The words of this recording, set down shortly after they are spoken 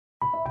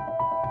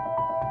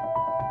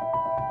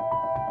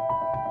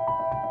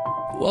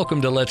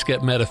Welcome to Let's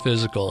Get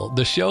Metaphysical,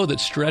 the show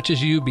that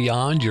stretches you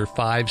beyond your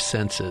five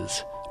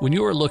senses. When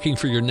you are looking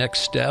for your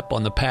next step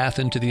on the path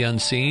into the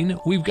unseen,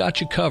 we've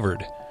got you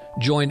covered.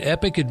 Join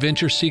epic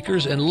adventure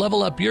seekers and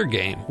level up your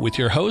game with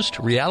your host,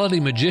 reality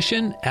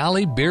magician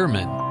Allie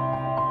Bierman.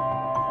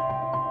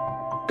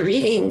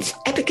 Greetings,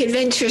 epic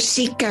adventure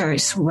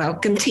seekers.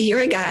 Welcome to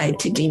your guide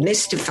to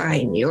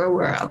demystifying your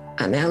world.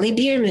 I'm Allie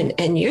Bierman,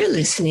 and you're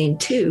listening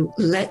to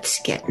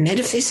Let's Get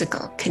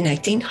Metaphysical,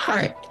 connecting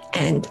heart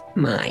and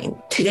mind.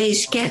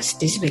 Today's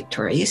guest is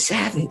Victoria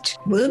Savage.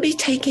 We'll be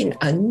taking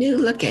a new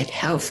look at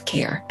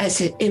healthcare as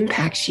it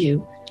impacts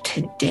you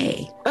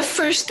today. But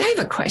first, I have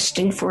a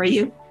question for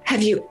you.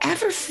 Have you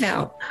ever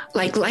felt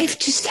like life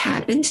just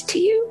happens to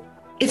you?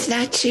 If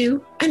that's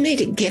you, I made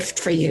a gift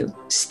for you.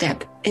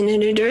 Step in a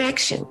new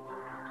direction.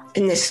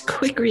 In this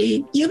quick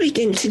read, you'll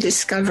begin to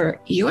discover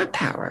your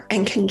power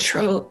and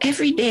control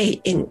every day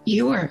in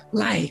your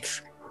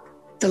life.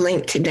 The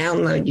link to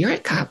download your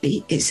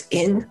copy is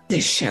in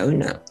the show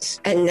notes.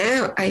 And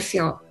now I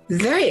feel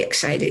very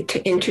excited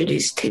to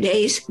introduce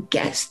today's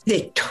guest,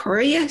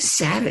 Victoria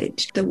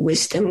Savage, the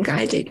Wisdom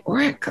Guided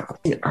Oracle,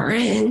 an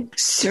RN,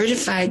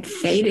 certified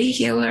theta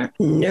healer,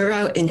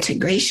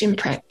 neurointegration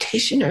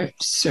practitioner,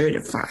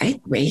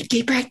 certified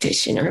Reiki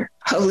practitioner,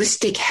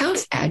 holistic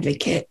health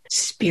advocate,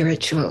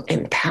 spiritual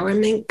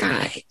empowerment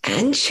guide,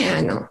 and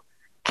channel,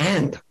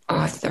 and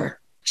author.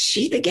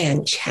 She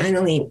began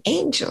channeling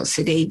angels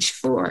at age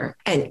 4,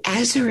 and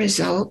as a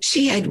result,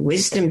 she had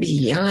wisdom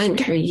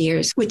beyond her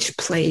years, which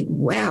played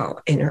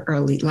well in her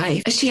early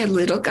life, as she had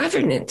little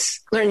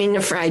governance, learning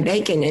to fry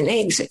bacon and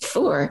eggs at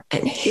 4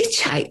 and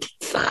hitchhike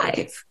at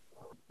 5.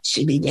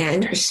 She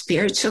began her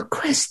spiritual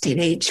quest at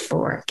age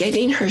 4,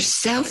 getting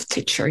herself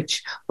to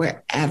church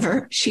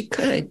wherever she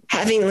could.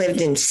 Having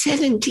lived in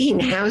 17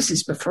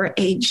 houses before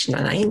age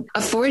 9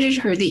 afforded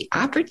her the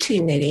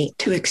opportunity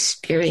to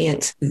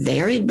experience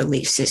varied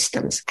belief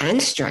systems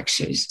and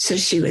structures, so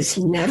she was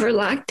never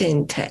locked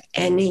into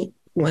any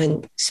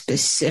one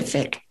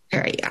specific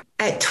area.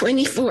 At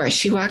 24,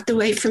 she walked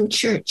away from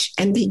church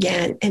and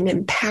began an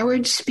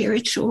empowered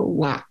spiritual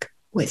walk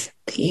with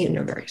the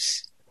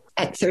universe.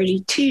 At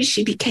 32,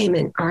 she became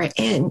an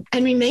RN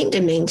and remained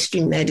in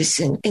mainstream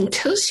medicine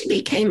until she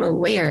became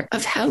aware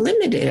of how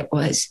limited it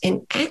was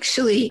in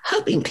actually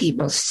helping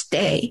people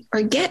stay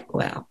or get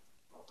well.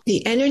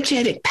 The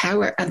energetic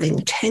power of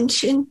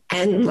intention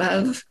and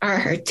love are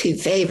her two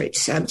favorite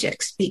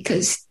subjects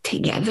because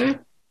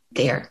together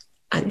they're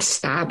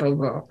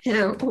unstoppable.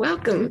 Now,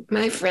 welcome,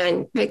 my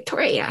friend,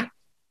 Victoria.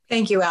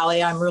 Thank you,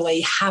 Allie. I'm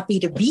really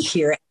happy to be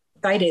here.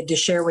 Excited to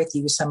share with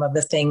you some of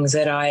the things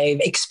that I've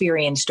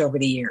experienced over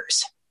the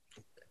years.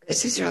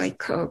 This is really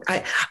cool.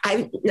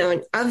 I've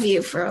known of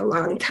you for a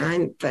long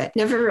time, but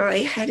never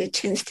really had a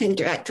chance to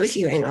interact with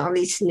you in all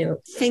these new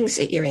things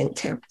that you're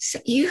into. So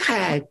you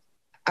had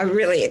a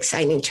really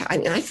exciting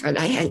childhood. I thought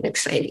I had an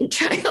exciting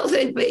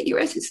childhood, but you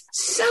had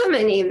so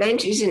many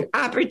adventures and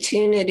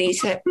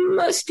opportunities that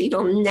most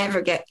people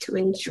never get to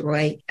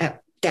enjoy.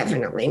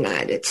 Definitely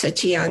not at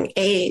such a young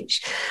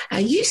age.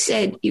 You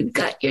said you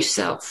got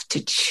yourself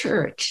to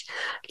church.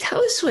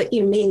 Tell us what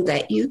you mean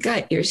that you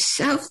got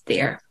yourself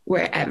there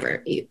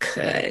wherever you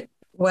could.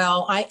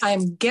 Well,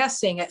 I'm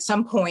guessing at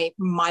some point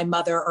my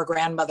mother or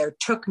grandmother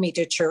took me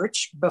to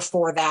church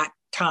before that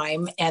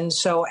time. And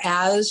so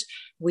as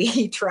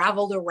we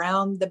traveled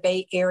around the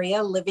Bay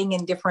Area, living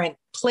in different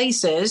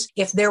places,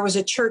 if there was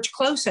a church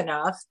close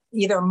enough,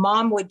 either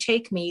mom would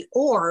take me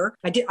or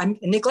I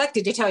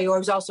neglected to tell you, I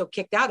was also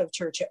kicked out of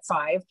church at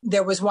 5.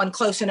 There was one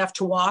close enough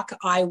to walk.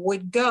 I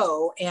would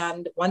go.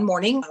 And one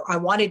morning I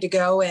wanted to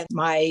go and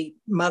my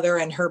mother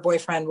and her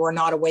boyfriend were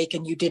not awake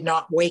and you did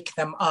not wake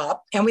them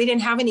up. And we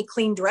didn't have any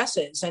clean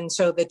dresses. And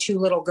so the 2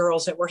 little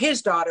girls that were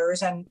his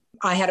daughters, and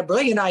I had a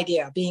brilliant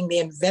idea, being the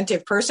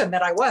inventive person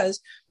that I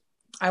was,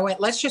 I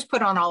went, let's just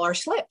put on all our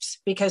slips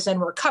because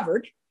then we're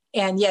covered.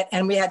 And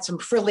we had some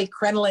frilly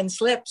crinoline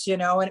slips, and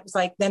it was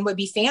like, then we'd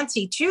be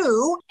fancy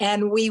too.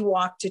 And we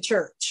walked to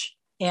church.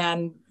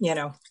 And,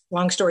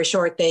 long story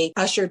short, they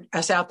ushered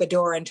us out the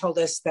door and told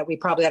us that we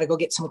probably had to go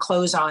get some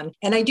clothes on.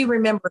 And I do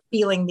remember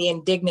feeling the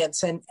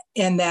indignance and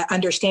the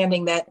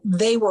understanding that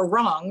they were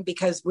wrong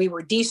because we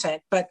were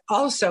decent, but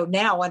also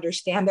now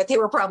understand that they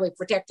were probably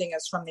protecting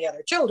us from the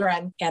other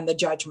children and the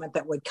judgment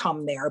that would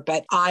come there.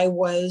 But I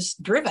was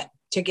driven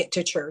to get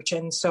to church.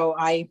 And so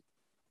I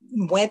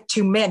went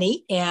to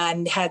many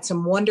and had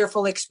some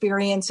wonderful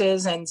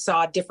experiences and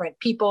saw different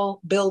people,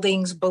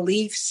 buildings,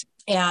 beliefs,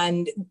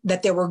 and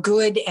that there were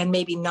good and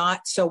maybe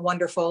not so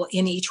wonderful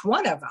in each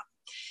one of them.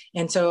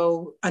 And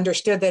so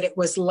understood that it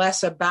was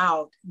less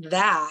about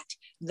that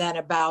than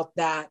about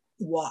that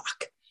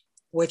walk,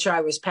 which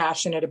I was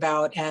passionate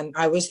about. And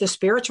I was the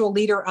spiritual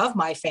leader of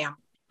my family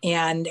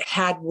and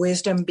had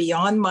wisdom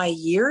beyond my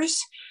years.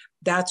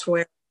 That's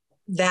where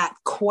that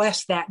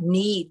quest, that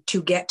need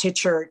to get to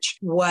church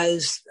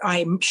was,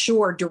 I'm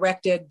sure,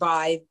 directed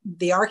by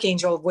the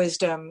Archangel of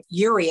Wisdom,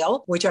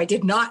 Uriel, which I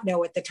did not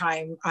know at the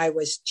time I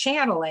was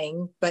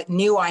channeling, but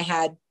knew I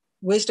had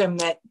wisdom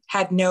that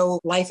had no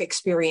life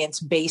experience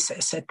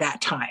basis at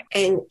that time.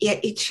 And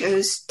yet you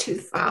chose to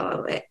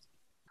follow it.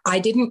 I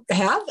didn't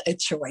have a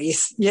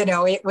choice.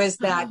 It was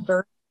that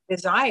burning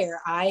desire.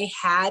 I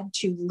had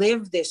to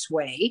live this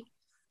way.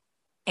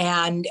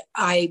 And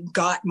I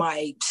got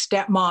my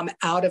stepmom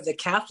out of the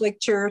Catholic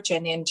Church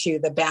and into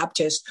the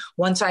Baptist.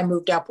 Once I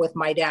moved up with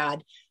my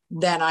dad,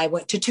 then I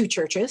went to 2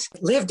 churches,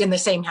 lived in the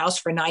same house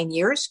for 9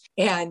 years,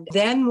 and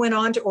then went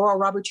on to Oral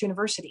Roberts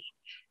University.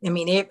 I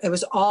mean, it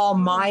was all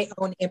my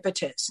own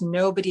impetus.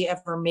 Nobody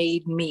ever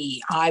made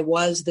me. I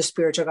was the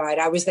spiritual guide.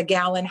 I was the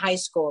gal in high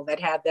school that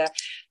had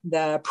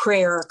the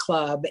prayer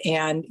club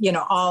and,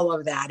 all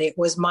of that. It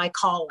was my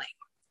calling.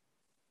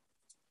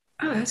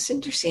 Oh, that's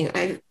interesting.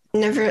 I've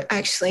never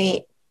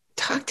actually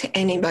talked to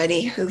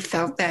anybody who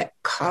felt that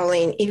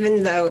calling,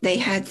 even though they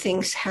had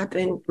things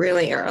happen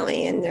really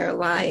early in their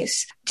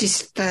lives.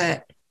 Just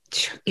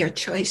your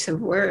choice of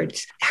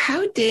words.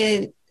 How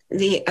did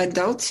the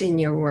adults in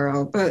your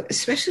world, but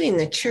especially in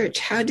the church,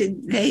 how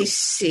did they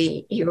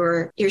see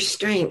your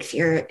strength,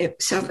 your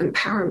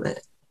self-empowerment?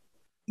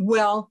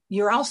 Well,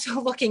 you're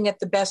also looking at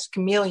the best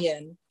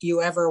chameleon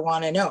you ever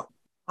want to know.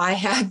 I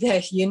had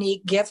the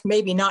unique gift,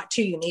 maybe not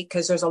too unique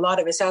because there's a lot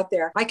of us out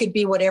there. I could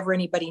be whatever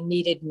anybody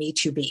needed me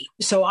to be.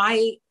 So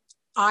I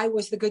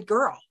was the good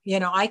girl.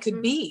 I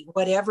could be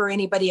whatever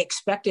anybody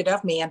expected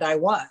of me, and I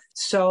was.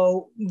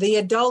 So the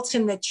adults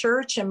in the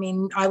church,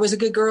 I was a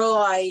good girl.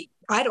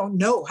 I don't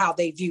know how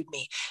they viewed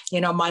me.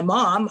 My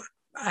mom,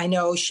 I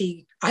know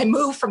I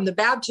moved from the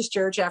Baptist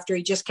church after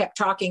he just kept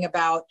talking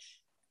about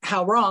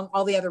how wrong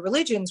all the other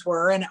religions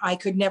were. And I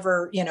could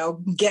never,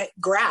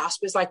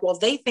 grasp. It's like, well,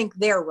 they think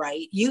they're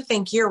right. You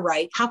think you're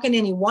right. How can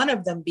any one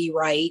of them be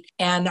right?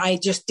 And I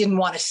just didn't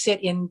want to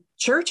sit in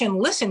church and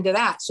listen to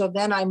that. So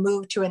then I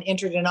moved to an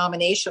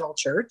interdenominational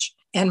church,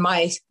 and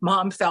my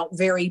mom felt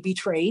very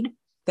betrayed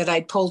that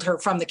I'd pulled her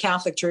from the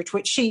Catholic Church,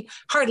 which she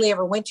hardly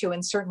ever went to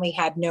and certainly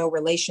had no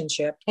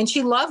relationship. And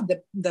she loved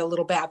the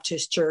little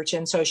Baptist church.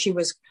 And so she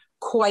was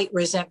quite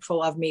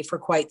resentful of me for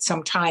quite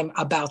some time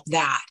about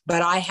that.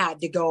 But I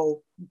had to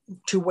go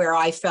to where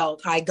I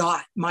felt I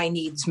got my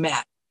needs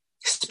met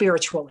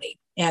spiritually.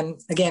 And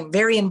again,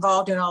 very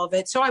involved in all of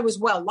it. So I was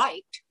well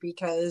liked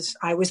because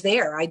I was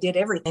there. I did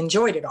everything,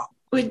 enjoyed it all.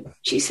 Would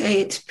you say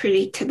it's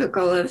pretty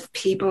typical of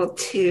people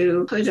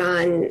to put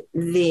on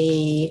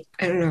the,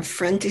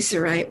 front is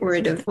the right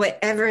word, of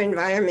whatever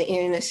environment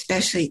you're in,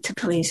 especially to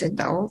please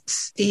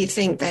adults? Do you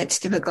think that's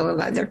typical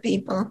of other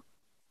people?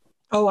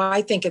 Oh,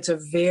 I think it's a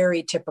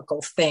very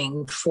typical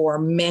thing for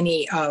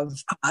many of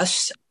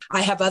us.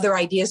 I have other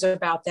ideas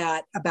about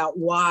that, about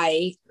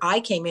why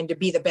I came in to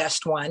be the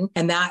best one.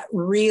 And that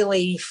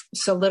really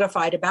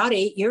solidified about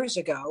 8 years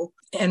ago.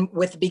 And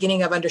with the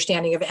beginning of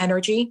understanding of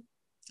energy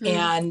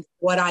and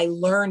what I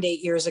learned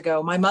 8 years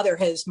ago, my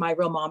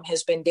real mom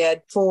has been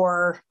dead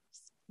for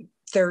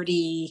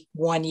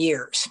 31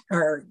 years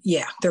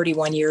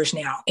 31 years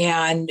now.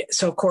 And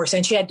so, of course,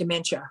 and she had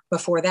dementia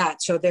before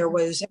that. So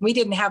we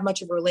didn't have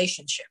much of a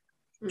relationship.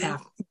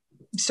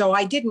 So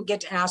I didn't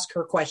get to ask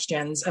her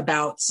questions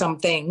about some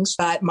things,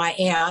 but my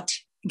aunt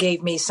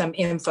gave me some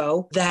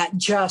info that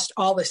just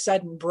all of a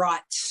sudden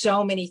brought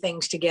so many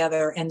things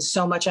together and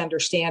so much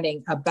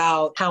understanding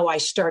about how I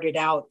started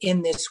out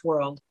in this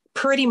world.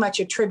 Pretty much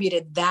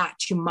attributed that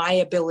to my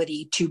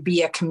ability to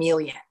be a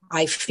chameleon.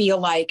 I feel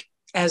like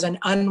as an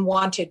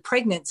unwanted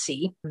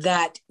pregnancy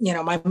that,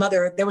 my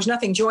mother, there was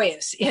nothing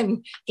joyous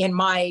in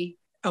my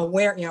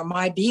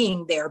my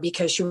being there,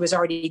 because she was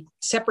already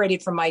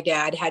separated from my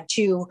dad, had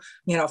 2,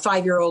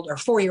 5-year-old or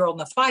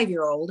 4-year-old and a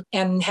 5-year-old,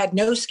 and had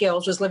no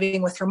skills, was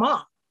living with her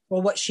mom.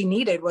 Well, what she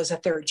needed was a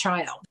 3rd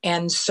child.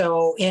 And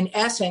so in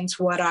essence,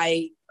 what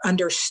I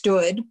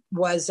understood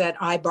was that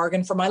I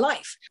bargained for my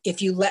life.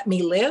 If you let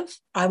me live,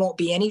 I won't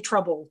be any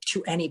trouble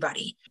to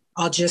anybody.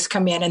 I'll just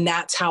come in, and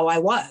that's how I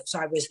was.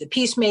 I was the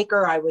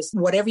peacemaker. I was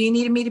whatever you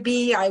needed me to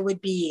be, I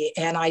would be.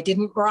 And I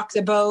didn't rock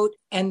the boat.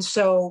 And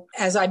so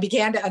as I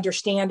began to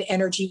understand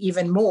energy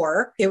even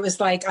more, it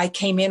was like I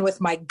came in with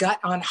my gut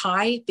on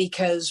high,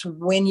 because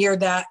when you're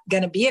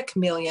going to be a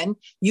chameleon,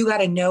 you got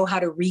to know how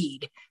to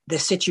read the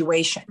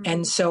situation.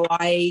 And so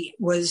I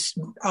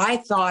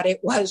thought it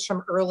was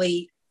from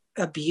early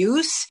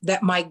abuse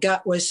that my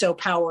gut was so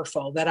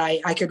powerful that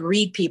I could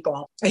read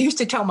people. I used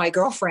to tell my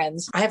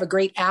girlfriends, I have a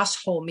great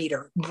asshole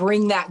meter.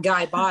 Bring that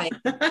guy by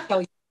and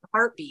tell you the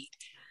heartbeat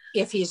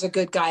if he's a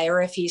good guy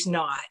or if he's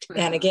not.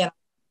 And again, it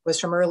was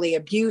from early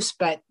abuse,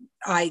 but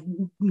I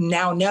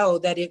now know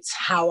that it's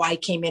how I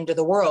came into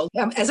the world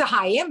as a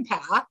high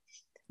empath.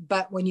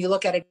 But when you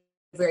look at a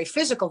very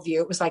physical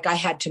view, it was like I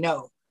had to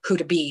know who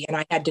to be, and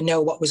I had to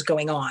know what was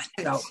going on.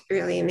 That's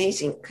really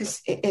amazing,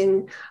 because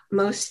in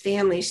most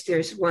families,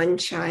 there's one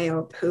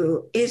child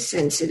who is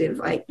sensitive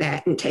like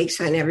that and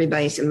takes on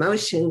everybody's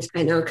emotions.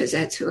 I know, because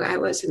that's who I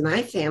was in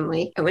my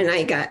family. And when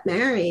I got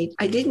married,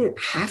 I didn't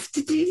have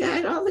to do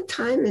that all the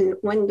time. And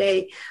one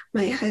day,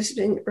 my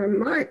husband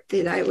remarked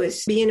that I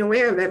was being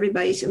aware of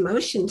everybody's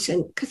emotions,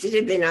 and because it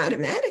had been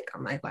automatic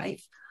all my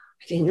life.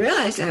 I didn't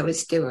realize I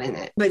was doing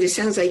it, but it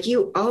sounds like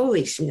you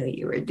always knew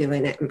you were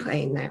doing it and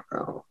playing that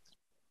role.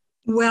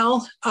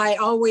 Well, I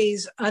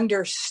always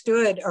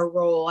understood a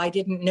role. I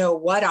didn't know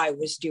what I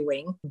was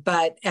doing,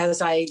 but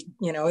as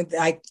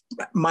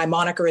my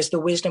moniker is the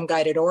Wisdom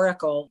Guided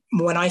Oracle.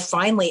 When I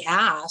finally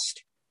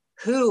asked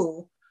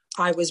who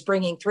I was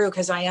bringing through,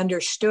 because I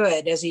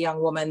understood as a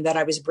young woman that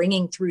I was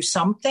bringing through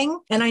something,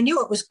 and I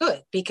knew it was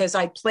good because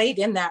I played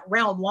in that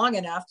realm long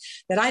enough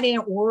that I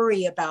didn't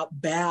worry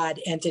about bad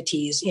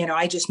entities.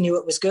 I just knew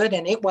it was good.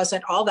 And it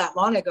wasn't all that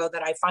long ago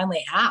that I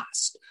finally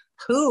asked,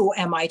 who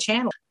am I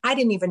channeling? I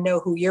didn't even know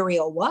who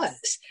Uriel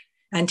was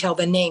until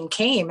the name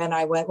came. And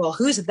I went, well,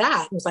 who's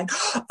that? It was like,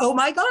 oh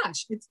my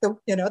gosh, it's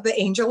the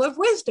angel of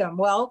wisdom.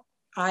 Well,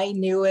 I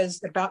knew as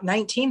about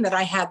 19 that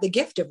I had the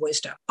gift of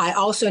wisdom. I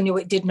also knew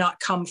it did not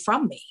come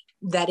from me,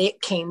 that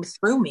it came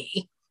through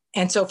me.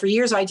 And so for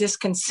years, I just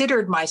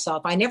considered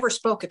myself, I never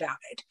spoke about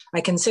it.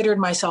 I considered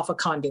myself a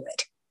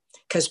conduit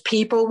because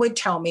people would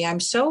tell me, I'm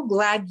so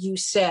glad you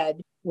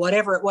said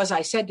whatever it was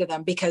I said to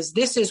them, because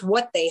this is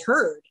what they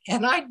heard.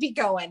 And I'd be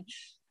going,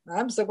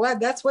 I'm so glad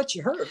that's what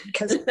you heard,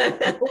 because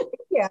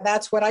yeah,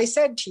 that's what I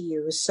said to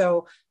you.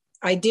 So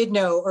I did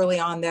know early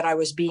on that I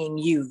was being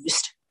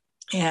used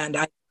and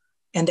that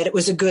it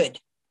was a good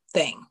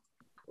thing.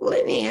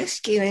 Let me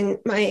ask you, in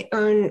my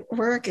own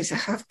work as a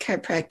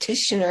healthcare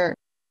practitioner,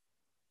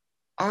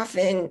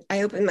 often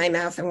I open my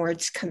mouth and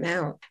words come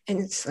out. And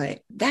it's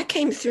like, that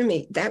came through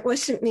me. That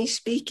wasn't me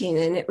speaking.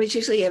 And it was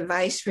usually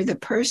advice for the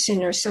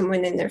person or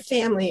someone in their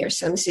family or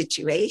some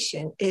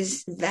situation.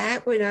 Is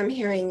that what I'm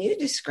hearing you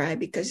describe?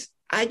 Because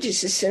I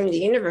just assumed the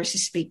universe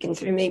is speaking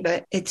through me,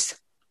 but it's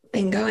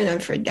been going on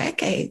for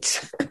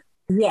decades.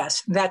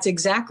 Yes, that's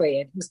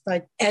exactly it. It's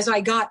like, as I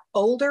got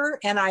older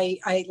and I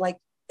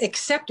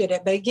accepted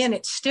it, but again,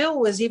 it still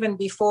was even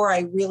before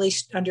I really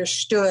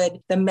understood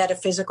the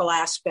metaphysical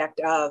aspect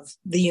of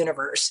the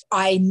universe.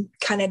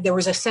 There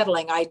was a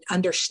settling. I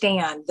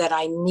understand that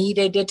I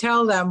needed to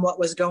tell them what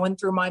was going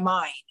through my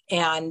mind.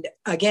 And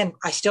again,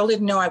 I still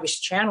didn't know I was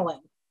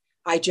channeling.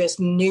 I just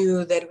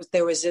knew that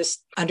there was this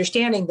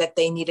understanding that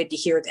they needed to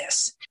hear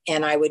this,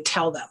 and I would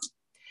tell them.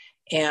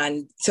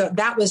 And so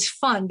that was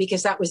fun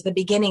because that was the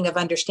beginning of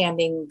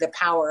understanding the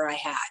power I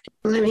had.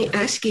 Let me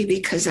ask you,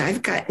 because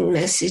I've gotten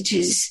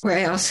messages where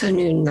I also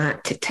knew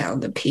not to tell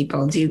the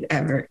people. Do you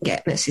ever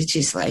get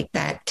messages like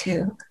that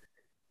too?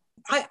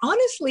 I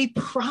honestly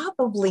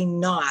probably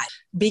not,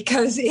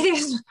 because it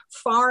is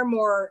far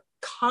more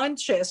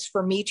conscious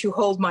for me to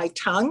hold my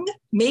tongue.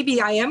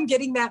 Maybe I am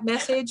getting that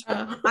message.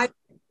 I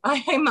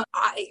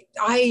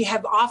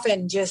have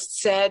often just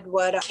said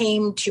what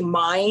came to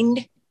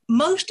mind.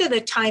 Most of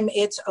the time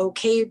it's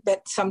okay,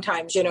 but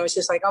sometimes, it's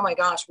just like, oh my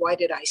gosh, why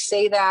did I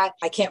say that?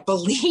 I can't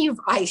believe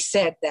I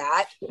said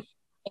that.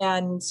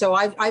 And so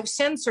I've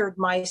censored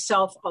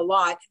myself a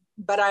lot,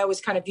 but I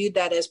always kind of viewed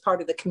that as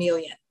part of the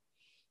chameleon.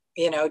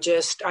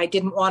 I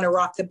didn't want to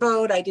rock the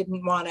boat. I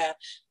didn't want to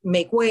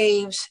make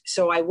waves,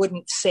 so I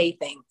wouldn't say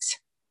things.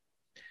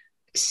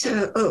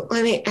 So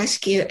let me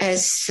ask you,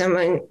 as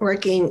someone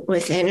working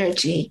with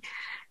energy,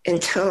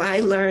 until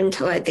I learned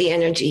to let the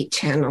energy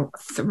channel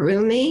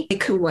through me, it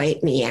could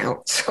wipe me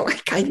out. So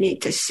I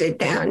need to sit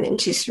down and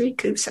just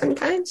recoup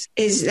sometimes.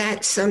 Is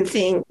that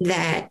something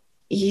that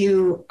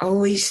you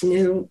always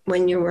knew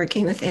when you're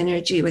working with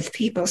energy with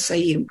people, so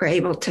you were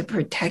able to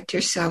protect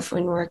yourself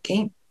when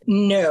working?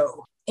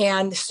 No.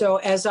 And so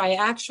as I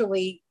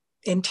actually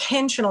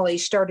intentionally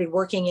started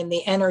working in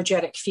the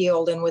energetic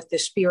field and with the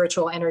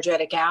spiritual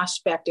energetic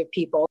aspect of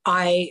people,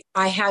 I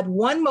had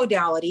one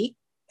modality.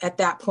 At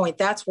that point,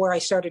 that's where I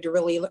started to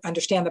really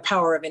understand the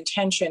power of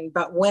intention.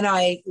 But when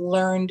I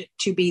learned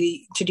to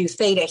do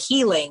theta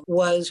healing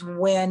was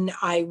when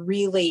I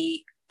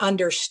really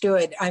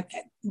understood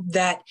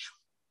that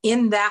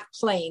in that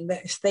plane,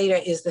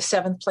 theta is the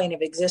seventh plane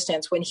of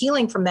existence. When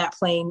healing from that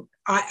plane,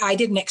 I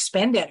didn't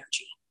expend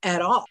energy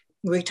at all.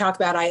 We talk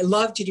about, I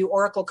love to do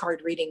oracle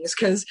card readings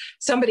because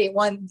somebody at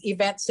one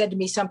event said to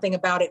me something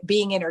about it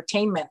being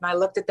entertainment. And I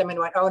looked at them and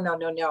went, oh,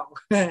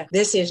 no.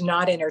 This is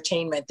not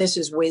entertainment. This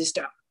is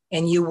wisdom.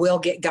 And you will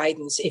get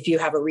guidance if you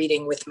have a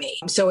reading with me.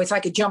 So it's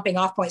like a jumping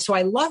off point. So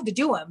I love to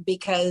do them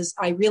because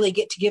I really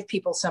get to give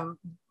people some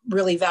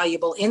really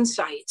valuable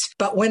insights.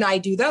 But when I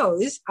do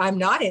those, I'm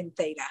not in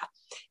theta,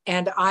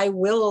 and I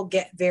will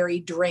get very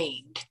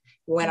drained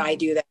when I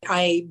do that.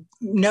 I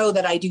know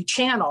that I do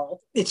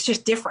channel. It's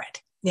just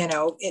different.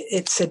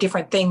 It's a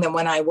different thing than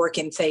when I work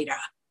in theta.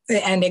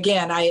 And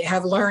again, I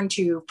have learned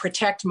to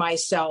protect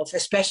myself,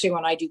 especially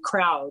when I do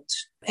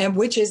crowds. And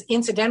which is,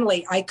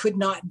 incidentally, I could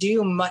not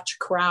do much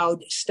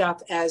crowd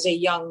stuff as a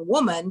young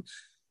woman,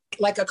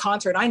 like a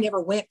concert. I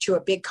never went to a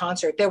big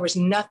concert. There was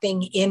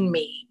nothing in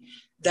me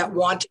that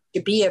wanted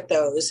to be at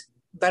those,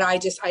 but I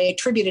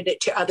attributed it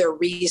to other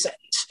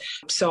reasons.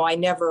 So I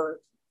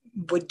never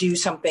would do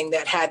something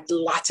that had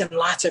lots and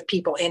lots of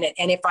people in it.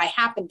 And if I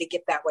happened to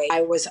get that way,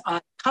 I was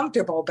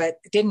uncomfortable, but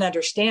didn't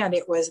understand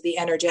it was the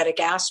energetic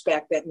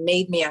aspect that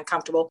made me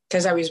uncomfortable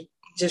because I was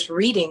just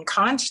reading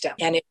constant.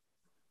 And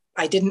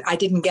I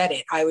didn't get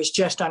it. I was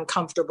just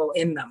uncomfortable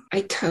in them.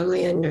 I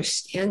totally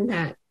understand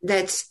that.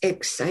 That's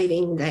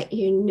exciting that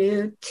you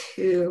knew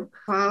to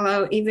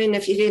follow, even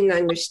if you didn't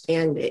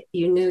understand it,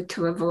 you knew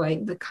to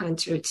avoid the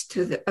concerts,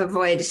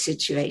 avoid a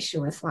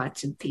situation with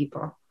lots of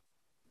people.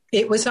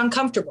 It was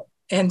uncomfortable.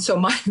 And so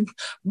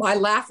my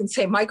laugh and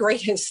say my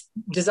greatest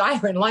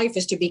desire in life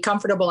is to be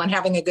comfortable and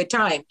having a good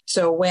time.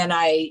 So when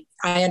I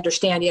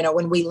understand,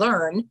 when we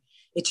learn,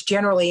 it's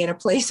generally in a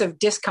place of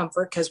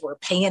discomfort because we're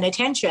paying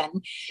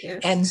attention.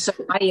 Yes. And so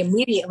I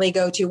immediately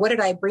go to, what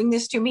did I bring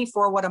this to me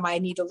for? What am I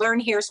need to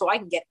learn here so I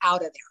can get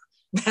out of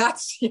there?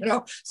 That's,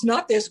 it's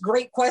not this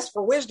great quest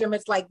for wisdom.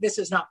 It's like, this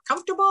is not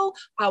comfortable.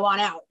 I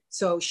want out.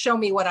 So show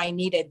me what I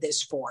needed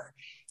this for.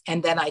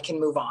 And then I can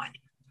move on.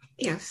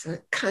 Yes,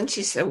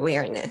 conscious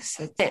awareness.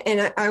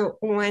 And I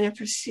want to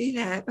pursue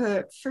that.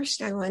 But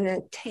first, I want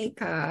to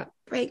take a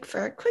break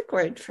for a quick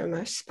word from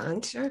our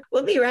sponsor.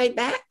 We'll be right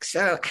back,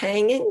 so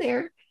hang in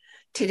there.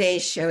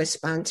 Today's show is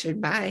sponsored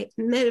by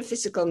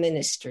Metaphysical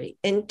Ministry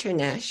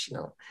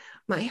International,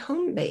 my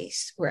home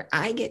base where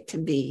I get to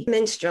be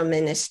minstrel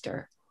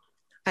minister.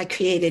 I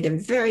created a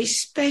very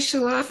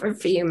special offer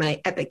for you,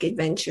 my epic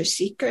adventure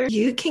seeker.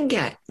 You can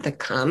get the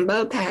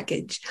combo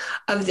package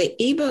of the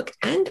ebook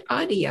and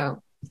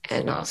audio,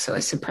 and also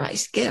a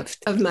surprise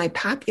gift of my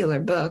popular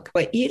book,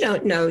 What You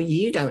Don't Know,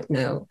 You Don't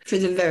Know, for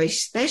the very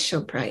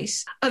special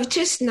price of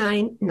just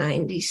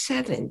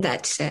 $9.97.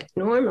 That set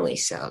normally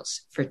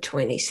sells for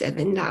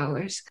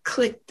 $27.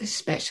 Click the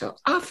special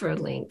offer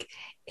link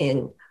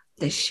in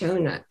the show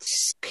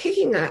notes.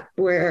 Picking up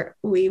where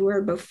we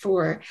were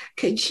before,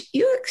 could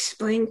you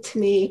explain to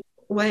me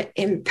what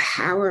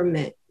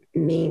empowerment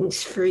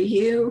means for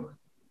you?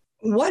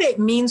 What it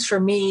means for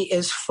me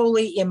is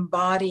fully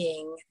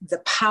embodying the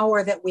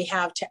power that we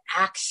have to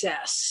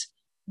access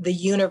the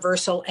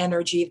universal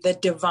energy, the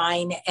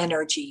divine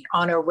energy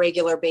on a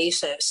regular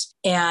basis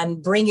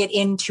and bring it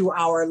into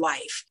our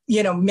life.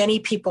 Many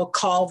people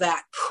call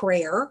that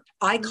prayer.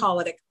 I call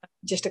it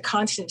just a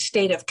constant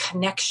state of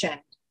connection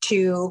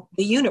to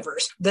the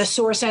universe, the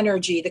source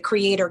energy, the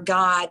creator,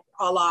 God,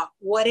 Allah,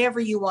 whatever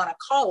you want to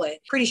call it.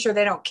 Pretty sure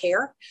they don't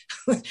care.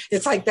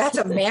 It's like that's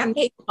a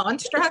man-made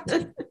construct.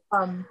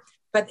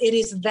 But it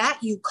is that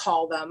you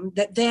call them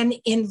that then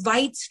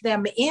invites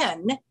them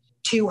in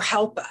to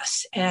help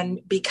us.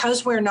 And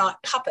because we're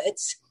not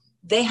puppets,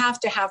 they have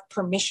to have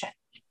permission.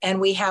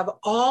 And we have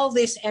all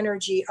this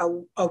energy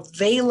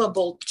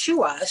available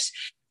to us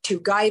to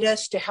guide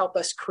us, to help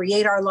us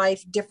create our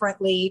life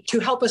differently, to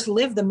help us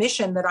live the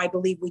mission that I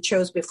believe we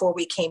chose before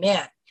we came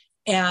in.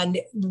 And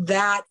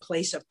that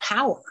place of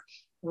power,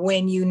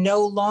 when you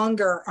no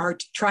longer are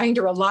trying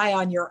to rely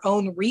on your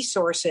own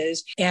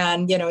resources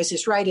and, is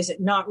this right? Is it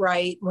not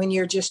right? When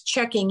you're just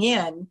checking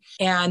in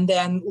and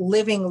then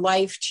living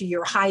life to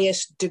your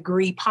highest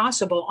degree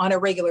possible on a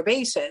regular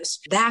basis,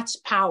 that's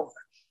power.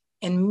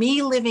 And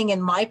me living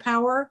in my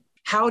power,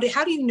 how do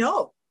you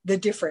know the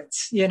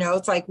difference?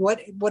 It's like what,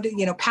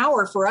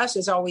 power for us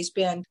has always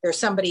been there's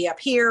somebody up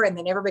here and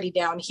then everybody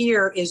down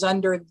here is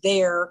under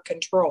their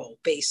control,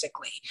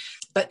 basically.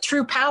 But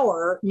true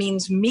power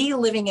means me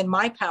living in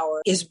my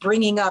power is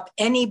bringing up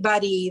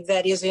anybody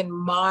that is in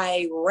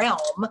my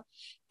realm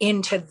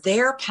into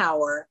their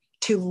power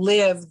to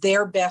live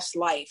their best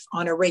life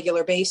on a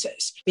regular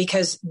basis,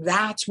 because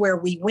that's where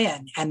we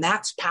win. And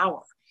that's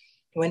power.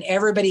 When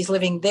everybody's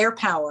living their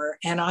power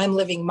and I'm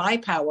living my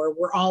power,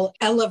 we're all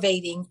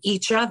elevating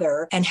each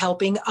other and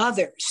helping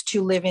others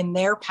to live in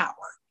their power.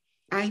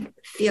 I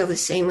feel the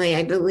same way.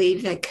 I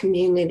believe that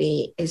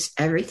community is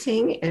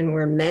everything, and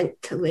we're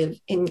meant to live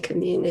in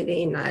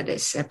community, not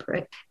as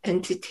separate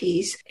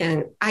entities.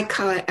 And I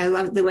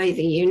love the way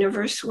the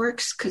universe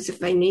works, because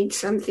if I need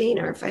something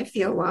or if I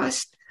feel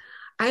lost,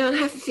 I don't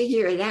have to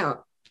figure it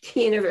out.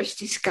 The universe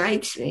just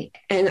guides me.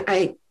 And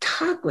I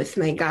talk with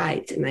my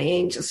guides and my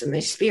angels and my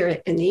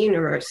spirit and the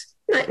universe,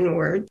 not in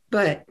words,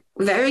 but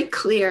very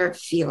clear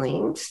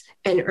feelings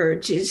and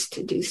urges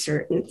to do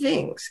certain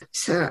things.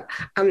 So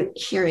I'm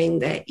hearing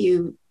that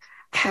you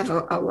have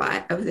a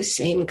lot of the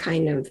same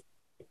kind of,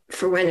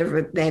 for want of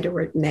a better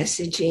word,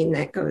 messaging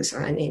that goes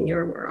on in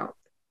your world.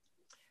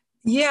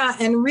 Yeah.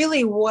 And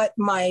really what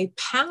my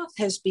path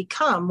has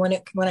become when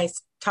I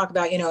talk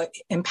about,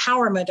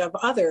 empowerment of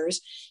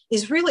others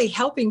is really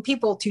helping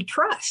people to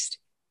trust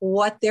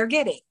what they're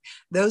getting,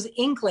 those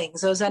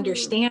inklings, those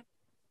understandings.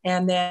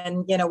 And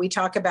then, we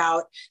talk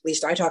about, at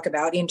least I talk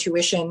about,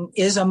 intuition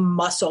is a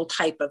muscle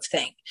type of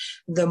thing.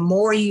 The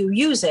more you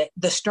use it,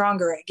 the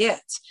stronger it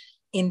gets.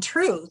 In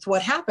truth,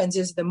 what happens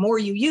is the more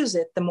you use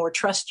it, the more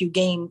trust you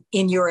gain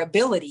in your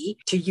ability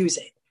to use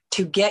it,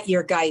 to get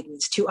your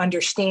guidance, to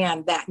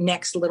understand that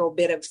next little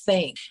bit of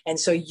thing. And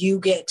so you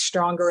get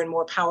stronger and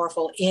more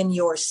powerful in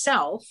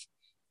yourself,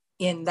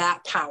 in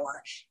that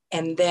power.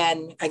 And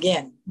then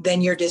again,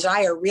 your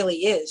desire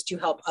really is to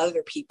help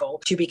other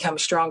people to become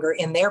stronger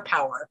in their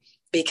power,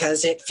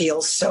 because it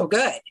feels so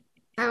good.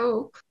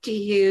 How do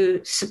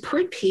you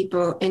support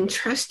people in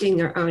trusting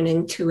their own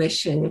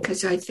intuition?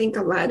 Because I think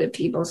a lot of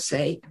people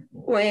say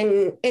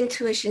when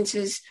intuition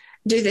says,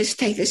 do this,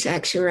 take this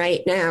action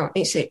right now. And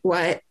you say,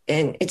 what?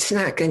 And it's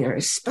not going to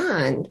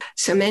respond.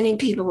 So many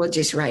people will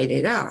just write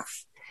it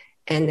off.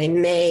 And they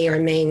may or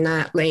may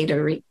not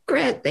later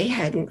regret they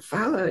hadn't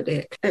followed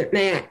it. But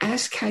may I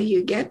ask how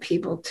you get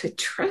people to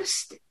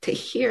trust, to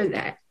hear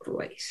that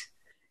voice?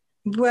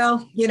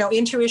 Well,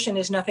 intuition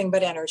is nothing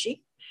but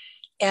energy.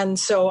 And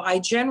so I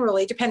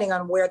generally, depending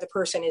on where the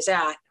person is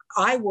at,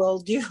 I've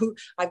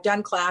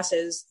done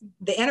classes,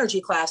 the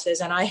energy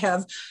classes, and I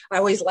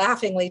always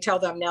laughingly tell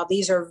them, now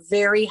these are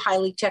very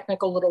highly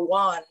technical little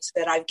wands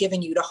that I've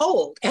given you to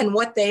hold. And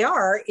what they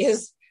are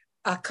is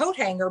a coat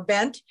hanger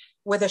bent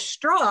with a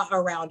straw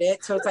around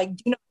it. So it's like,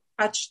 do not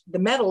touch the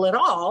metal at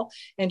all,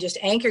 and just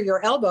anchor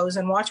your elbows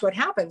and watch what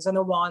happens. And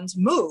the wands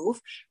move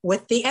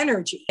with the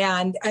energy.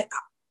 And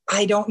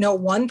I don't know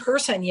one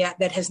person yet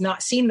that has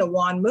not seen the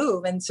wand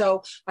move. And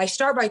so I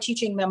start by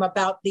teaching them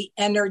about the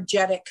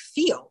energetic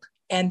field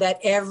and that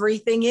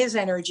everything is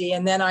energy.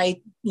 And then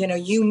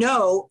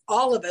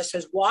all of us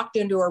has walked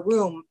into a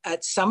room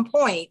at some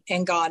point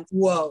and gone,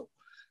 whoa,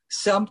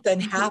 something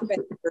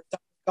happened, or something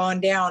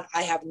gone down.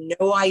 I have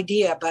no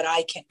idea, but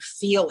I can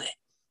feel it.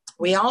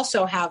 We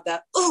also have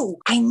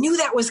I knew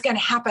that was going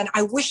to happen.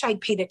 I wish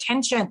I'd paid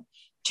attention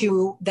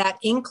to that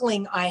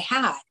inkling I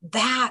had.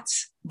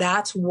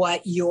 That's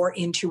what your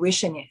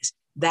intuition is.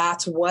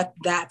 That's what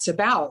that's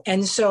about.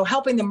 And so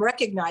helping them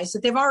recognize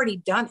that they've already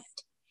done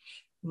it.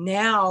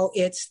 Now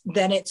it's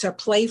a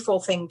playful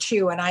thing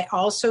too. And I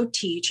also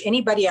teach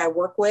anybody I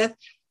work with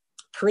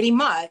pretty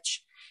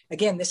much,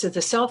 again, this is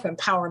the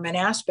self-empowerment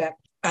aspect.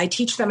 I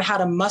teach them how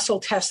to muscle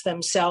test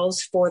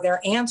themselves for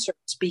their answers,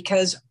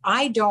 because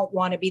I don't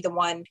want to be the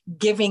one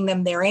giving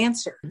them their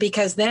answer,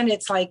 because then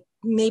it's like,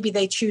 maybe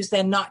they choose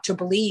then not to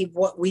believe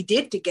what we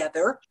did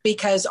together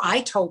because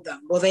I told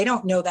them. Well, they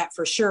don't know that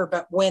for sure.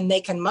 But when they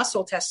can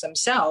muscle test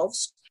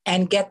themselves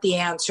and get the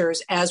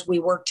answers as we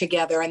work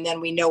together, and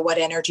then we know what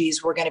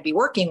energies we're going to be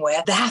working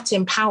with, that's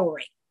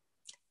empowering.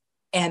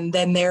 And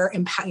then their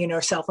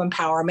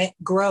self-empowerment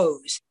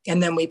grows.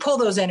 And then we pull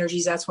those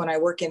energies. That's when I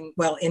work in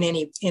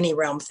any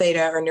realm,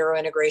 theta or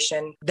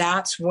neurointegration.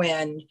 That's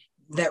when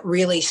that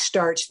really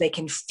starts. They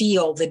can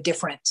feel the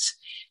difference.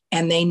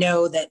 And they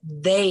know that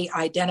they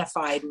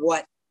identified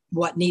what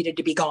needed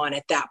to be gone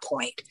at that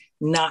point,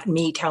 not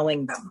me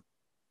telling them.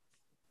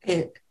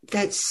 And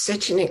that's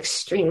such an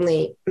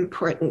extremely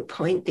important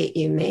point that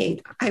you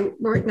made. I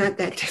work not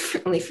that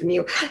differently from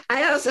you.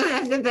 I also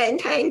have the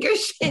bent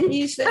hangers and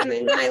use them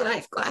in my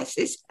life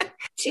classes.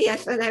 See, I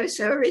thought I was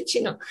so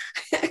original.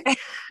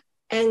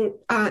 And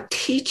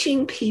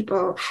teaching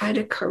people how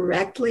to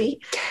correctly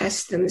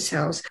test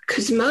themselves.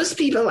 Because most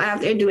people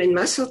out there doing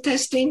muscle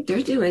testing,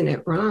 they're doing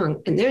it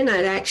wrong. And they're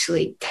not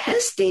actually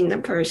testing the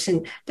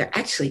person. They're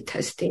actually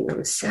testing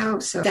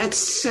themselves. So that's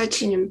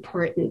such an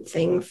important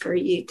thing for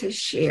you to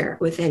share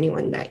with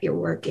anyone that you're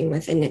working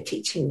with and to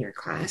teach in your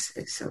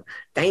classes. So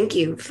thank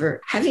you for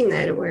having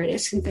that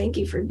awareness, and thank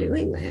you for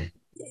doing that.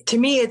 To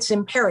me, it's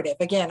imperative.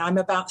 Again, I'm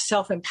about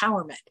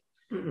self-empowerment.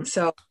 Mm-hmm.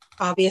 So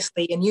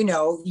obviously, and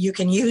you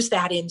can use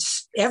that in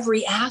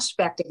every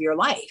aspect of your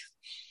life.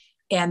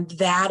 And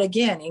that,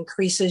 again,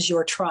 increases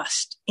your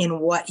trust in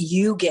what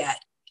you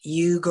get.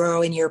 You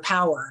grow in your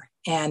power,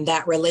 and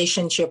that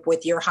relationship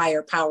with your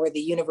higher power,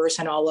 the universe,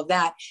 and all of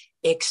that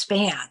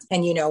expands.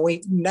 And,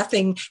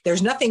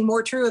 there's nothing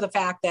more true of the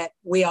fact that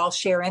we all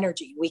share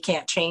energy. We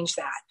can't change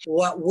that.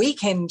 What we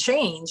can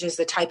change is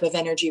the type of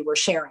energy we're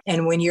sharing.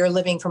 And when you're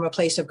living from a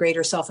place of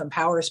greater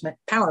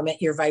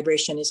self-empowerment, your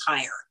vibration is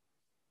higher.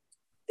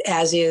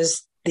 As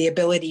is the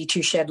ability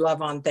to shed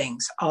love on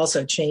things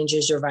also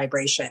changes your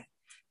vibration.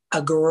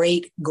 A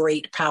great,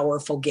 great,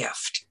 powerful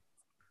gift.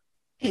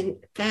 And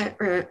that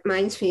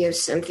reminds me of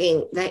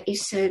something that you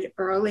said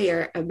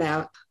earlier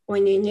about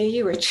when you knew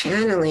you were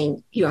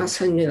channeling, you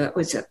also knew it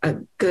was a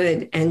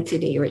good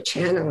entity you were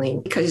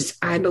channeling, because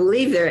I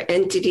believe there are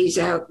entities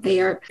out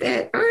there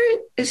that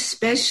aren't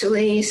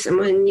especially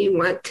someone you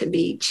want to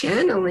be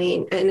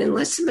channeling. And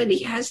unless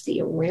somebody has the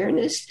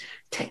awareness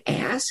to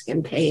ask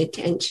and pay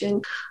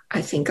attention,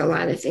 I think a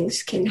lot of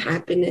things can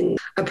happen in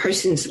a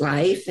person's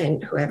life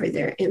and whoever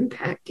they're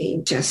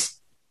impacting just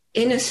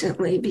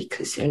innocently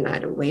because they're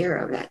not aware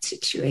of that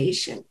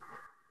situation.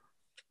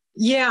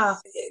 Yeah,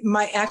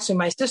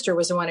 my sister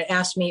was the one that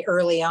asked me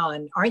early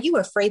on, aren't you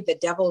afraid the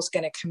devil's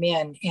going to come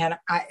in? And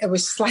it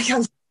was like, I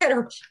was kind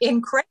of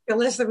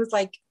incredulous. It was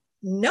like,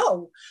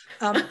 no.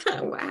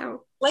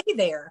 Wow. Play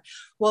there.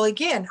 Well,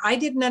 again, I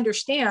didn't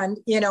understand,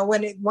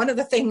 one of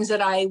the things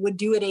that I would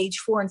do at age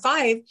 4 and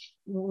 5,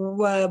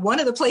 one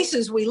of the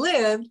places we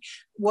lived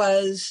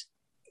was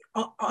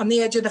on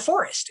the edge of the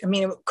forest. I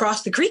mean,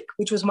 across the creek,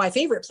 which was my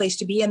favorite place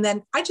to be. And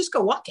then I just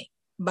go walking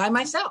by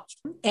myself.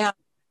 And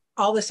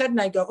all of a sudden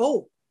I go,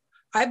 oh,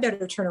 I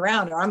better turn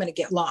around or I'm going to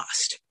get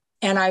lost.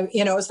 And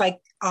it's like,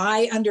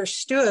 I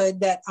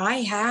understood that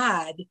I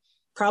had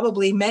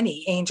probably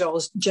many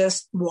angels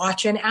just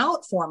watching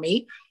out for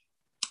me.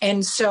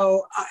 And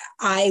so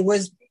I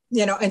was,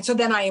 and so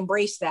then I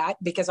embraced that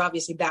because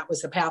obviously that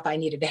was the path I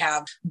needed to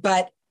have.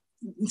 But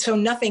so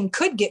nothing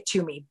could get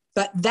to me.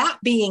 But that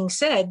being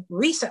said,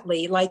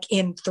 recently, like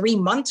in 3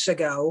 months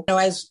ago,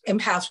 as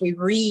empaths, we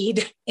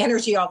read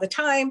energy all the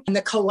time. And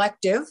the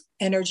collective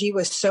energy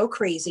was so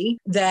crazy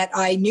that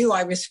I knew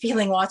I was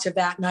feeling lots of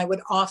that, and I would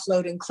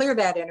offload and clear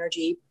that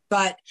energy.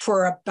 But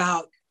for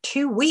about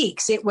 2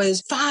 weeks, it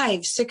was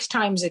 5-6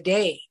 times a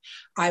day.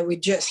 I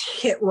would just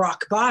hit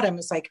rock bottom.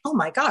 It's like, oh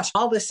my gosh,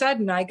 all of a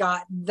sudden I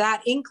got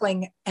that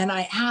inkling and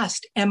I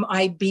asked, am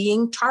I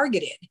being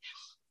targeted?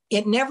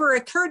 It never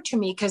occurred to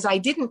me because I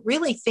didn't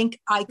really think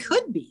I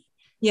could be.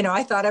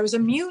 I thought I was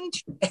immune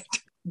to it.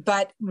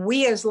 But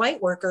we as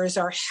light workers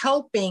are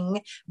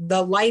helping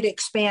the light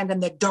expand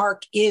and the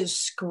dark is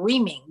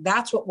screaming.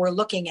 That's what we're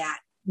looking at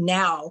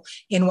now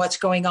in what's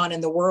going on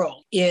in the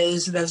world,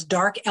 is those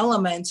dark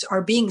elements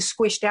are being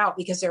squished out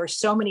because there are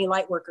so many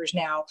light workers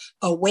now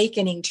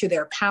awakening to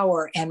their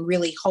power and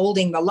really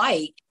holding the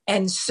light.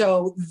 And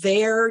so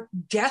they're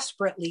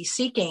desperately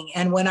seeking.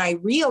 And when I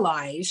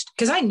realized,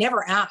 because I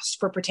never asked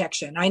for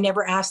protection, I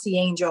never asked the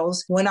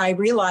angels. When I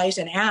realized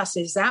and asked,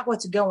 is that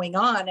what's going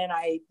on? And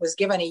I was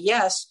given a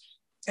yes.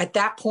 At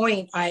that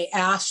point, I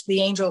asked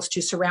the angels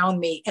to surround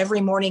me every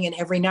morning and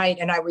every night.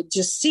 And I would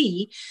just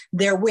see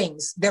their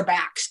wings, their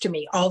backs to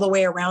me all the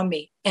way around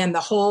me. And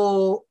the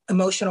whole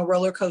emotional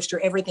roller coaster,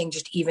 everything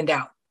just evened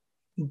out.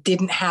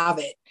 Didn't have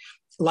it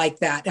like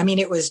that. I mean,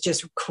 it was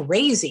just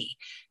crazy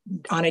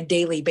on a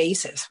daily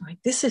basis. I'm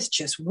like, this is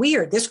just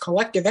weird. This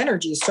collective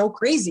energy is so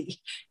crazy.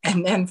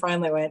 And then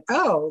finally went,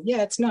 oh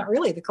yeah, it's not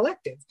really the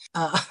collective.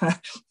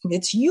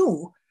 It's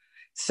you.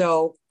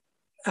 So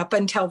up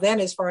until then,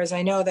 as far as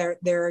I know,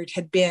 there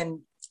had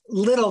been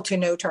little to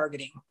no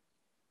targeting.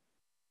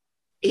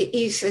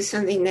 You said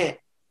something that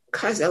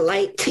caused a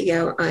light to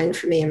go on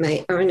for me in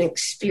my own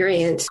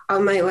experience.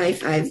 All my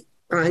life, I've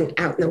gone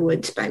out in the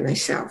woods by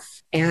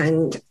myself.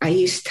 And I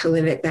used to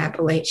live at the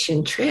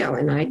Appalachian Trail,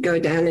 and I'd go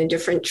down a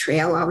different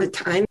trail all the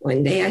time.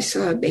 One day I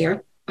saw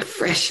a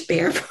fresh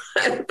bear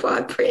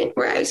paw print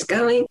where I was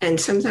going.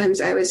 And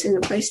sometimes I was in a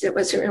place that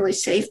wasn't really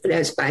safe, but I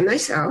was by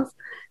myself,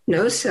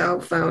 no cell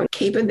phone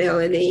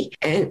capability,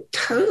 and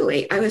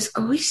totally, I was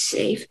always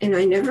safe and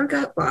I never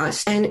got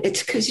lost. And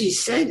it's because you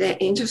said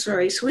that angels are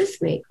always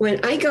with me.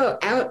 When I go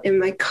out in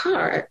my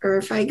car, or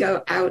if I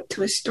go out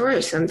to a store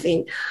or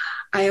something,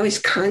 I always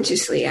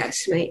consciously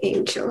ask my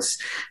angels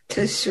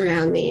to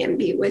surround me and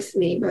be with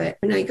me. But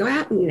when I go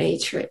out in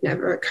nature, it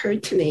never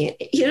occurred to me.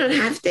 You don't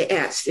have to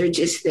ask. They're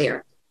just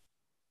there.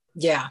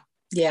 Yeah.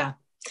 Yeah.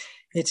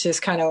 It's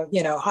just kind of,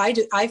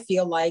 I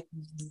feel like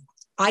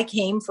I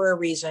came for a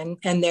reason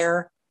and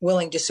they're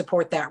willing to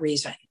support that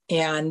reason.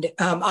 And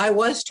I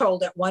was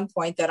told at one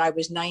point that I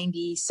was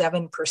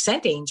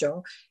 97%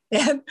 angel.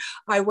 And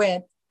I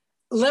went,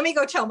 let me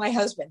go tell my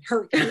husband.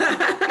 Hurry.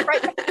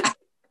 Right.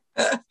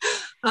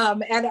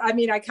 And I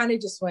mean, I kind of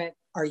just went,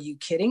 are you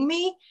kidding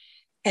me?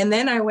 And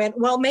then I went,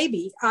 well,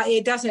 maybe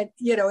it doesn't,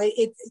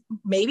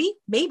 maybe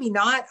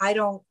not.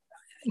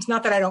 It's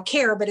not that I don't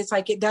care, but it's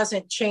like, it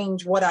doesn't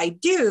change what I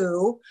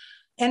do.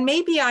 And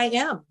maybe I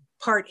am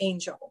part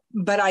angel,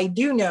 but I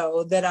do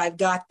know that I've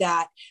got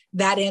that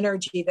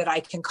energy that I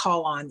can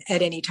call on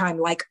at any time,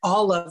 like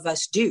all of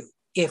us do,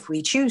 if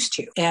we choose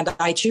to. And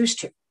I choose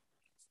to.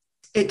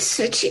 It's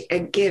such a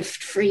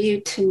gift for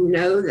you to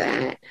know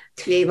that,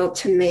 to be able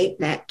to make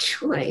that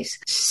choice.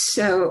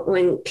 So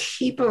when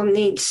people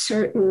need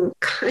certain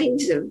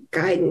kinds of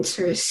guidance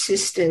or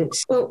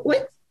assistance, well,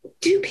 what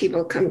do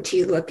people come to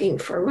you looking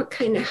for? What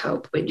kind of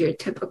help would your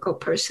typical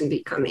person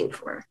be coming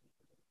for?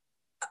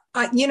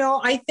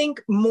 I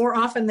think more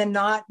often than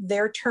not,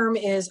 their term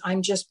is,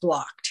 I'm just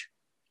blocked.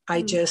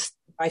 I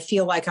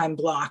feel like I'm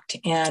blocked.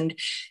 And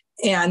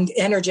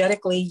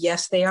energetically,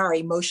 yes, they are.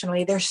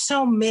 Emotionally, there's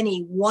so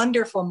many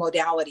wonderful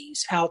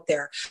modalities out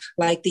there,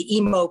 like the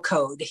emo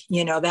code,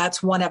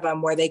 that's one of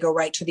them where they go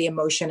right to the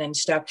emotion and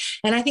stuff.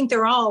 And I think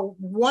they're all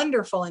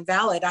wonderful and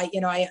valid. I'm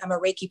a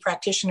Reiki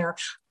practitioner.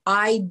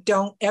 I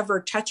don't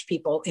ever touch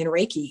people in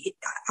Reiki.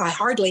 I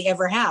hardly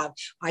ever have.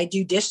 I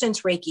do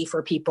distance Reiki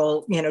for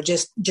people,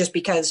 just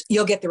because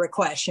you'll get the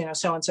request,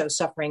 so-and-so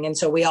suffering. And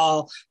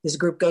so this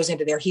group goes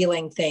into their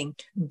healing thing.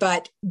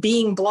 But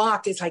being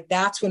blocked, it's like,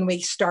 that's when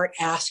we start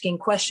asking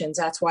questions.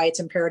 That's why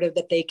it's imperative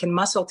that they can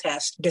muscle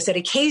test, because that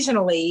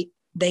occasionally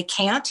they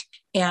can't.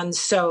 And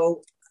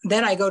so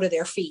then I go to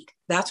their feet.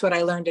 That's what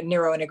I learned in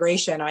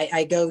neurointegration.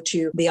 I go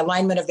to the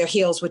alignment of their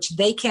heels, which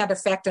they can't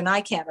affect and I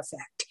can't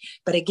affect.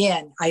 But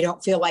again, I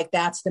don't feel like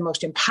that's the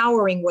most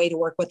empowering way to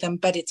work with them,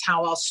 but it's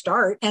how I'll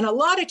start. And a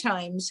lot of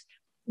times,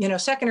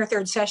 second or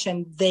third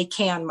session, they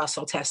can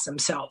muscle test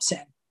themselves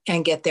in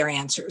and get their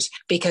answers,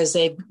 because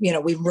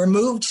we've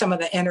removed some of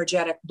the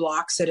energetic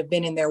blocks that have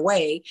been in their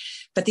way,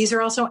 but these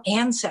are also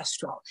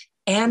ancestral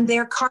and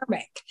they're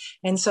karmic.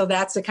 And so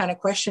that's the kind of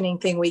questioning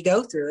thing we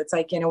go through. It's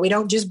like, we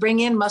don't just bring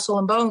in muscle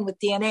and bone with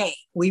DNA.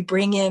 We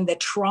bring in the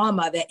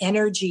trauma, the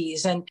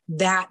energies, and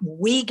that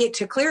we get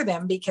to clear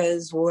them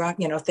because we're,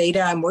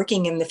 Theta, I'm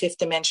working in the 5th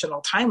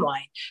dimensional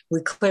timeline.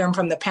 We clear them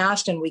from the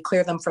past and we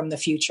clear them from the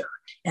future.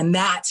 And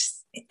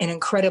that's an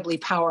incredibly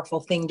powerful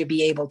thing to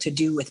be able to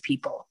do with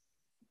people.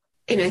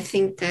 And I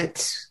think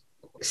that's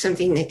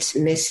something that's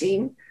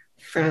missing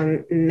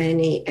from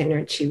many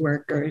energy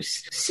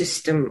workers'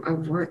 system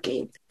of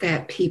working,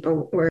 that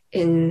people were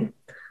in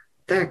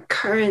the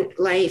current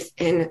life.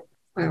 And,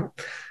 well,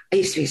 I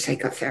used to be a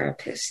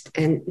psychotherapist,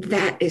 and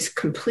that is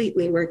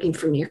completely working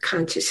from your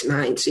conscious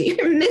mind. So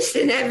you're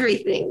missing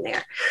everything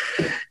there.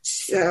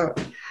 So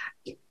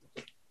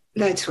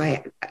that's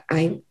why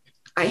I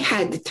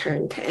had to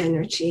turn to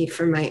energy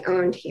for my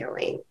own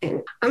healing.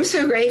 And I'm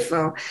so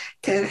grateful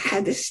to have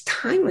had this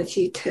time with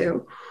you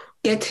to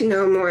get to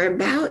know more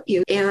about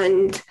you.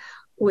 And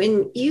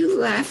when you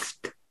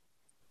left,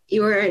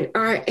 you were an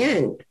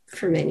RN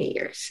for many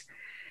years,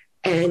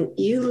 and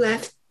you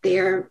left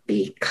there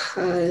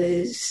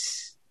because...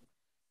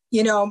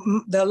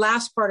 The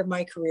last part of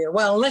my career,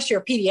 well, unless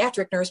you're a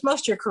pediatric nurse,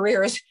 most of your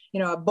career is,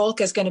 a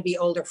bulk is going to be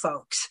older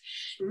folks.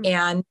 Mm-hmm.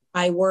 And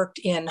I worked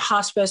in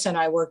hospice and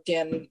I worked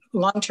in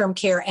long-term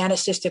care and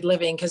assisted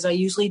living because I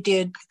usually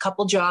did a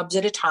couple jobs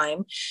at a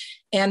time.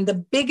 And the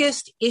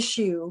biggest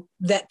issue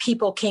that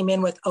people came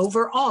in with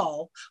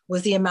overall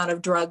was the amount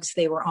of drugs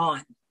they were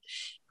on.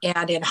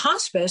 And in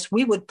hospice,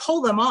 we would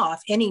pull them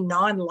off any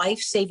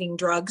non-life-saving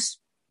drugs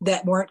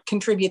that weren't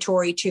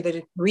contributory to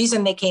the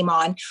reason they came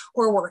on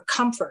or were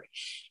comfort.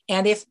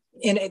 And if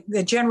in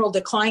the general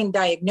decline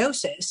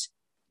diagnosis,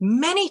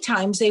 many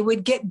times they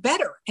would get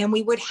better and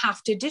we would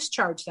have to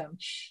discharge them.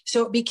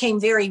 So it became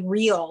very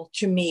real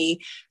to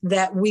me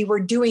that we were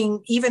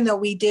doing, even though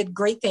we did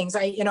great things.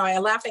 I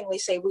laughingly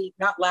say we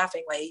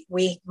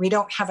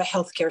don't have a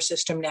healthcare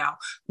system now.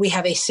 We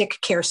have a sick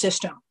care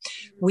system.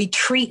 We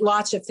treat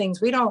lots of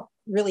things. We don't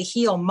really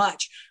heal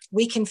much.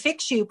 We can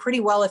fix you pretty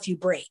well if you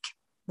break.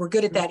 We're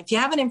good at that. If you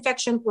have an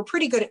infection, we're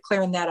pretty good at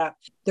clearing that up.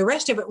 The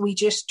rest of it, we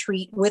just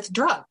treat with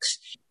drugs.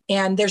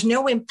 And there's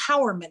no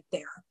empowerment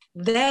there.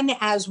 Then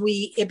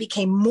it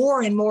became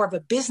more and more of a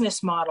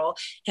business model.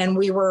 And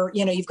we were,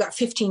 you've got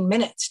 15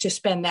 minutes to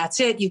spend. That's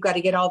it. You've got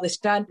to get all this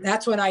done.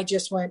 That's when I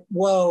just went,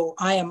 whoa,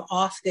 I am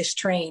off this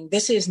train.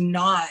 This is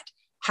not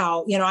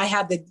how, I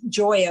had the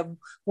joy of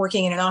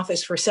working in an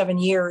office for 7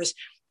 years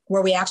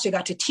where we actually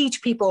got to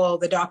teach people.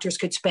 The doctors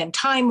could spend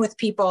time with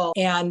people.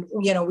 And,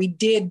 we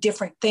did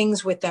different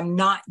things with them,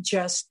 not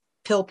just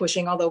pill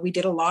pushing, although we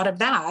did a lot of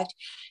that.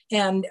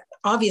 And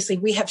obviously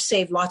we have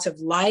saved lots of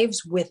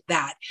lives with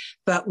that,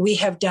 but we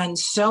have done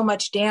so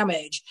much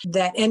damage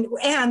that,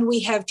 and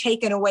we have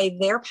taken away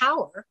their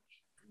power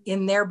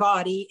in their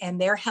body and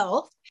their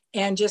health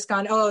and just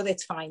gone, oh,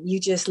 that's fine. You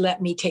just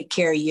let me take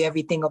care of you.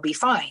 Everything will be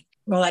fine.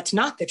 Well, that's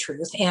not the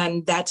truth.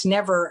 And that's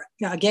never,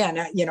 again,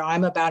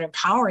 I'm about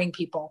empowering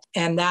people,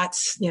 and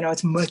that's,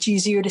 it's much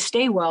easier to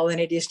stay well than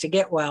it is to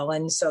get well.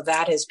 And so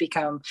that has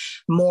become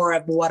more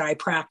of what I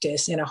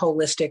practice in a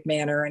holistic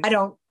manner. And I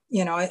don't,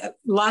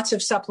 lots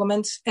of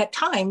supplements at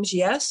times,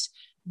 yes,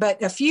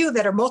 but a few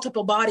that are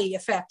multiple body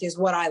effect is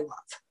what I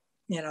love.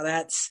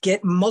 That's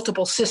get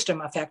multiple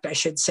system effect, I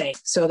should say,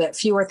 so that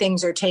fewer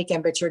things are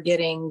taken, but you're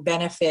getting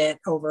benefit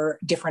over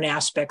different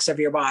aspects of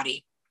your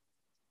body.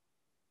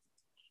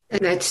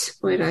 And that's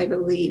what I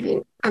believe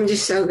in. I'm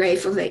just so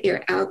grateful that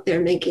you're out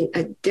there making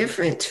a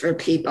difference for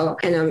people.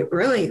 And I'm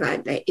really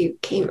glad that you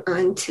came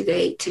on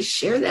today to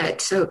share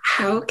that. So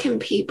how can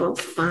people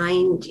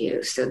find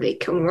you so they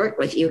can work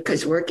with you?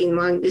 Because working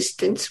long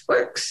distance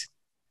works.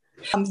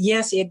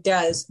 Yes, it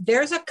does.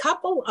 There's a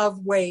couple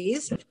of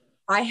ways.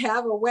 I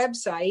have a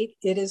website.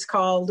 It is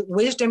called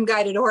Wisdom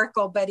Guided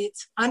Oracle, but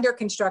it's under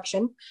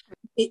construction.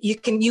 You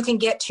can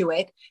get to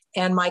it,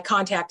 and my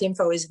contact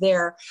info is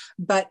there.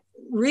 But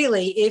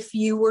really, if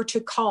you were to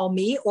call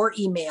me or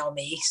email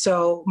me,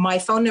 so my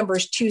phone number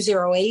is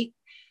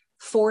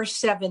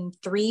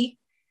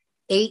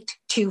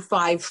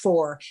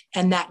 208-473-8254,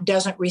 and that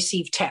doesn't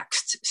receive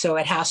texts, so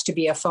it has to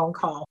be a phone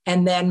call.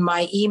 And then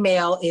my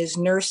email is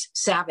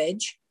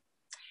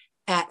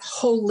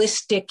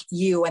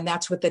nursesavage@holisticu, and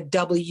that's with the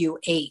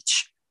WHOLISTIC,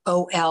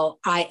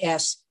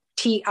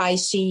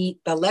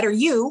 the letter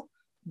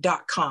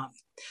U.com.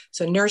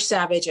 So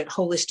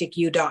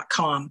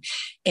nursesavage@holisticu.com.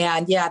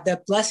 And yeah,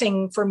 the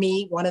blessing for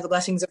me, one of the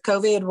blessings of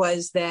COVID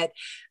was that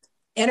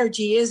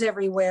energy is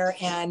everywhere,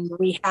 and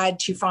we had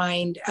to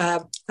find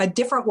a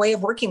different way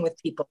of working with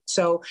people.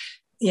 So,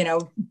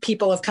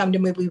 people have come to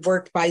me. We've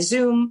worked by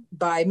Zoom,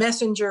 by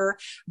Messenger,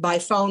 by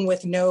phone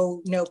with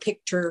no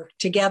picture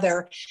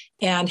together,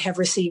 and have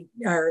received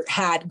or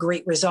had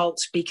great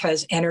results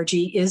because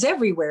energy is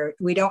everywhere.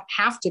 We don't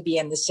have to be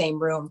in the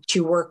same room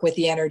to work with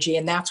the energy.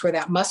 And that's where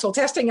that muscle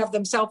testing of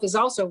themselves is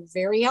also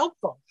very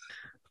helpful.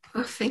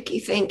 Well, thank you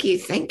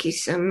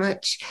so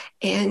much.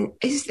 And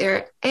is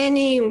there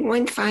any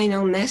one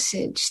final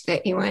message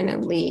that you want to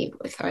leave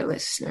with our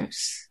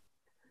listeners?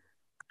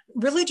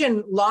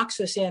 Religion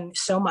locks us in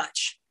so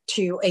much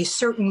to a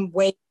certain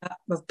way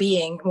of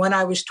being. When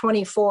I was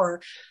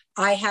 24,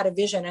 I had a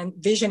vision, and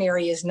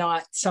visionary is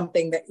not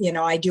something that,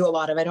 I do a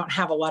lot of. I don't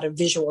have a lot of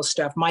visual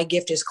stuff. My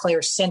gift is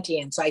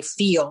clairsentience. I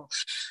feel.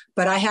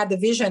 But I had the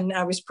vision.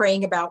 I was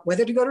praying about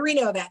whether to go to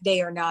Reno that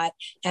day or not.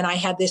 And I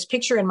had this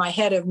picture in my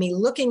head of me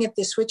looking at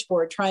the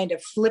switchboard, trying to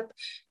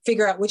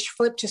figure out which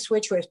flip to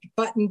switch, which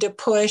button to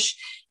push.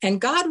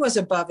 And God was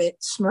above it,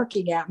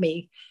 smirking at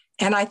me.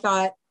 And I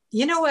thought,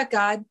 you know what,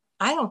 God,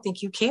 I don't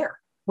think you care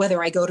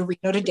whether I go to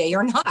Reno today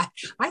or not.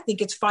 I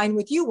think it's fine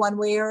with you one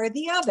way or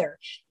the other.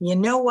 You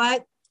know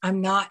what? I'm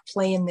not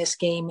playing this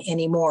game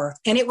anymore.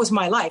 And it was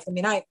my life. I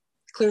mean, I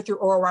clear through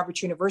Oral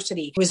Roberts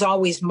University was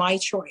always my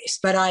choice.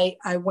 But I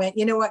went,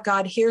 you know what,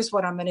 God, here's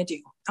what I'm going to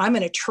do. I'm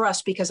going to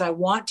trust because I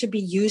want to be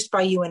used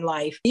by you in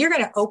life. You're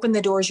going to open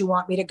the doors you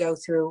want me to go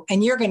through,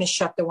 and you're going to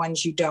shut the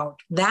ones you don't.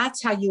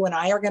 That's how you and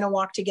I are going to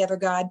walk together,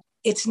 God.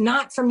 It's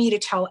not for me to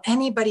tell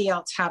anybody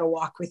else how to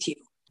walk with you.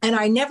 And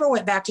I never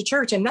went back to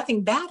church, and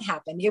nothing bad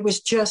happened. It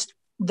was just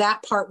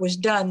that part was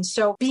done.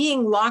 So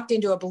being locked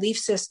into a belief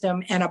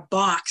system and a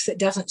box that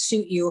doesn't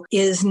suit you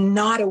is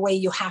not a way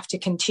you have to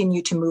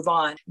continue to move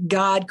on.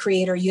 God,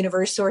 creator,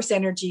 universe, source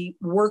energy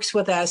works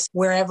with us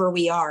wherever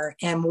we are,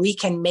 and we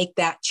can make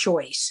that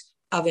choice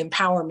of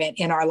empowerment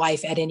in our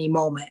life at any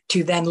moment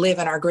to then live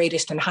in our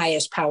greatest and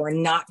highest power,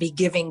 not be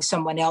giving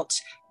someone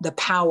else the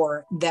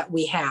power that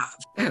we have.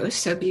 That was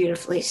so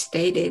beautifully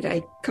stated.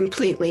 I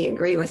completely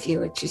agree with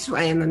you, which is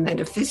why I'm a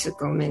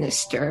metaphysical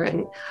minister.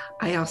 And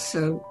I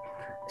also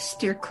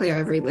steer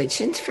clear of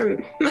religions for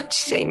much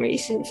same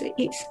reasons that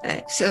you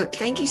said. So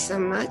thank you so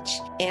much.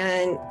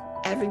 And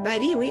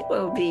everybody, we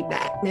will be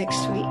back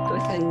next week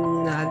with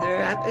another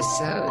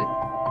episode.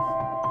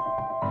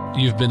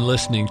 You've been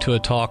listening to a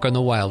talk on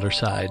the wilder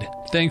side.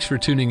 Thanks for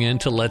tuning in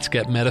to Let's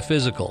Get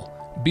Metaphysical.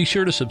 Be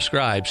sure to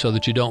subscribe so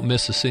that you don't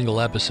miss a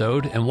single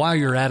episode. And while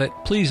you're at it,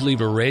 please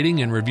leave a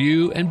rating and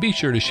review, and be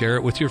sure to share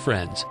it with your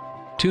friends.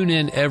 Tune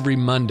in every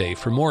Monday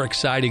for more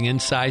exciting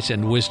insights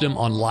and wisdom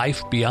on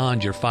life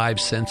beyond your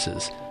five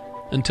senses.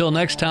 Until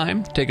next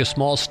time, take a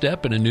small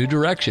step in a new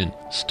direction.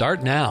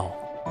 Start now.